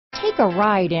Take a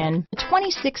ride in the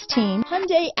 2016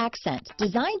 Hyundai Accent.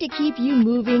 Designed to keep you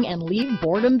moving and leave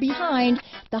boredom behind,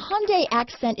 the Hyundai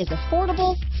Accent is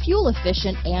affordable, fuel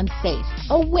efficient, and safe.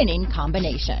 A winning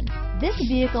combination. This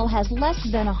vehicle has less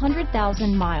than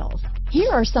 100,000 miles.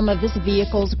 Here are some of this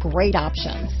vehicle's great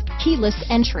options: keyless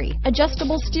entry,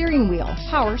 adjustable steering wheel,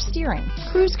 power steering,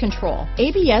 cruise control,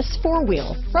 ABS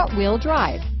 4-wheel, front wheel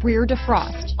drive, rear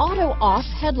defrost, auto off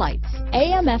headlights,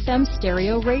 AM/FM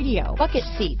stereo radio, bucket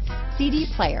seats, CD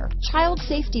player, child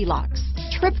safety locks,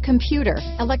 trip computer,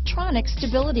 electronic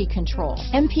stability control,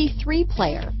 MP3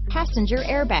 player, passenger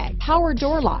airbag, power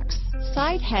door locks,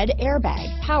 side head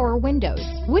airbag, power windows.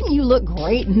 Wouldn't you look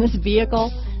great in this vehicle?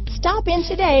 Stop in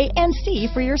today and see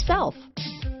for yourself.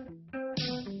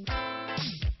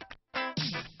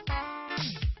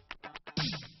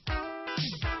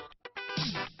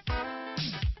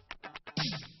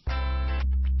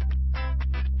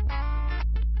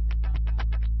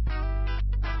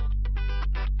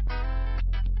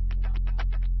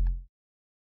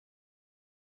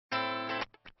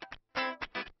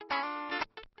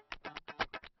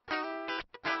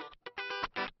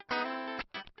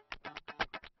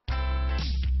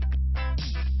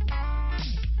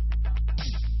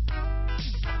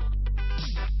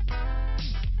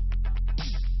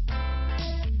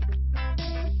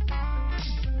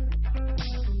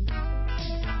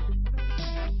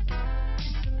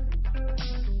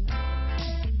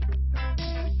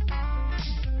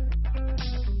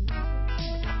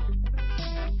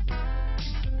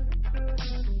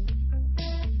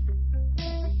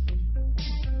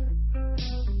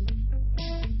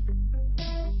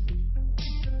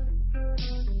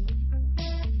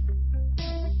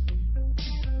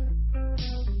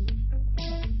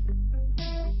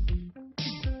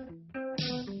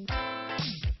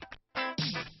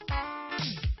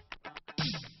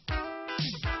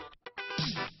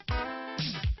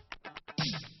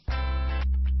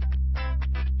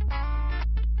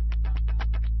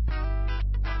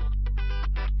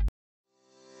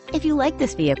 If you like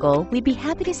this vehicle, we'd be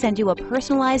happy to send you a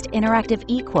personalized interactive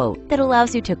e-quote that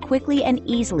allows you to quickly and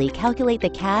easily calculate the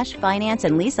cash, finance,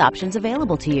 and lease options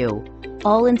available to you.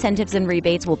 All incentives and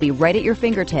rebates will be right at your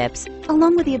fingertips,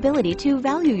 along with the ability to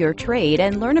value your trade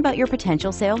and learn about your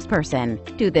potential salesperson.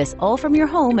 Do this all from your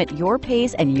home at your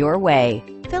pace and your way.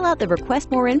 Fill out the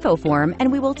Request More Info form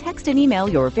and we will text and email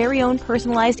your very own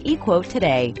personalized e-quote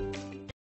today.